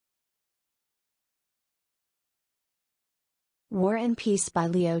War and Peace by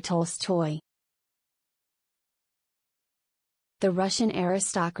Leo Tolstoy. The Russian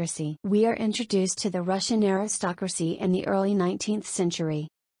aristocracy. We are introduced to the Russian aristocracy in the early 19th century.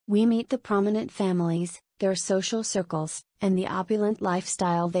 We meet the prominent families, their social circles, and the opulent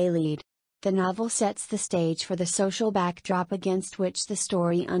lifestyle they lead. The novel sets the stage for the social backdrop against which the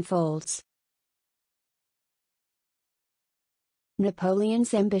story unfolds.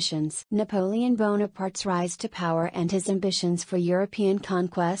 Napoleon's ambitions. Napoleon Bonaparte's rise to power and his ambitions for European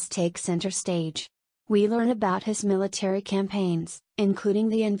conquest take center stage. We learn about his military campaigns, including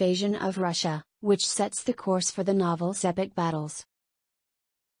the invasion of Russia, which sets the course for the novel's epic battles.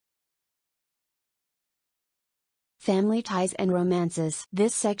 Family ties and romances.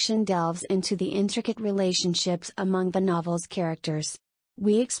 This section delves into the intricate relationships among the novel's characters.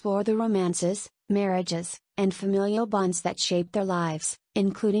 We explore the romances, marriages, and familial bonds that shape their lives,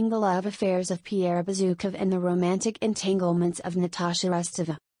 including the love affairs of Pierre Bezukhov and the romantic entanglements of Natasha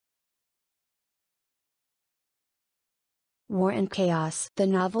Rostova. War and Chaos. The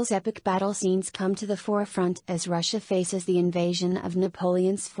novel's epic battle scenes come to the forefront as Russia faces the invasion of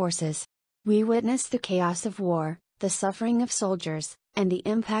Napoleon's forces. We witness the chaos of war, the suffering of soldiers, and the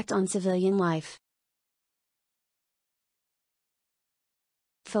impact on civilian life.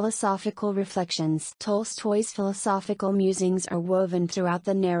 Philosophical reflections. Tolstoy's philosophical musings are woven throughout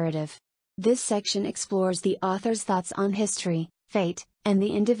the narrative. This section explores the author's thoughts on history, fate, and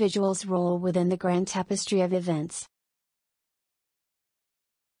the individual's role within the grand tapestry of events.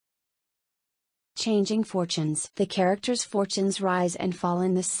 Changing fortunes. The characters' fortunes rise and fall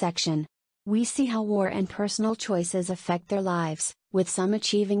in this section. We see how war and personal choices affect their lives, with some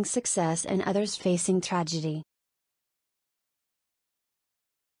achieving success and others facing tragedy.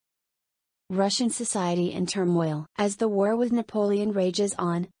 Russian society in turmoil. As the war with Napoleon rages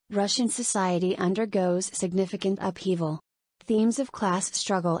on, Russian society undergoes significant upheaval. Themes of class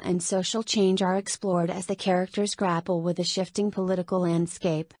struggle and social change are explored as the characters grapple with the shifting political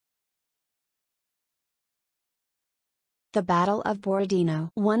landscape. The Battle of Borodino.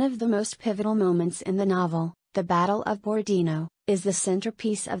 One of the most pivotal moments in the novel, the Battle of Borodino, is the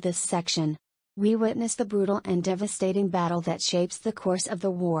centerpiece of this section. We witness the brutal and devastating battle that shapes the course of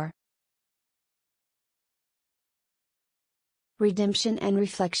the war. Redemption and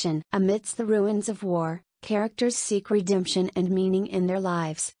reflection. Amidst the ruins of war, characters seek redemption and meaning in their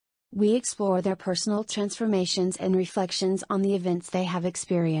lives. We explore their personal transformations and reflections on the events they have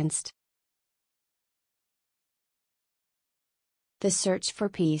experienced. The search for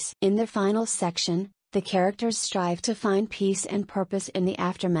peace. In the final section, the characters strive to find peace and purpose in the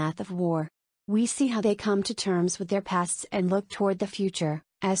aftermath of war. We see how they come to terms with their pasts and look toward the future,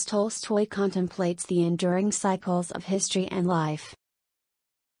 as Tolstoy contemplates the enduring cycles of history and life.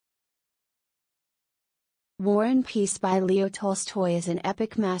 War and Peace by Leo Tolstoy is an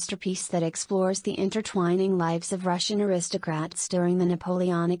epic masterpiece that explores the intertwining lives of Russian aristocrats during the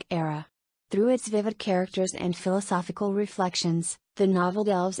Napoleonic era. Through its vivid characters and philosophical reflections, the novel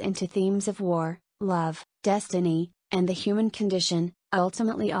delves into themes of war, love, destiny, and the human condition,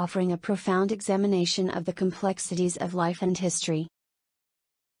 ultimately offering a profound examination of the complexities of life and history.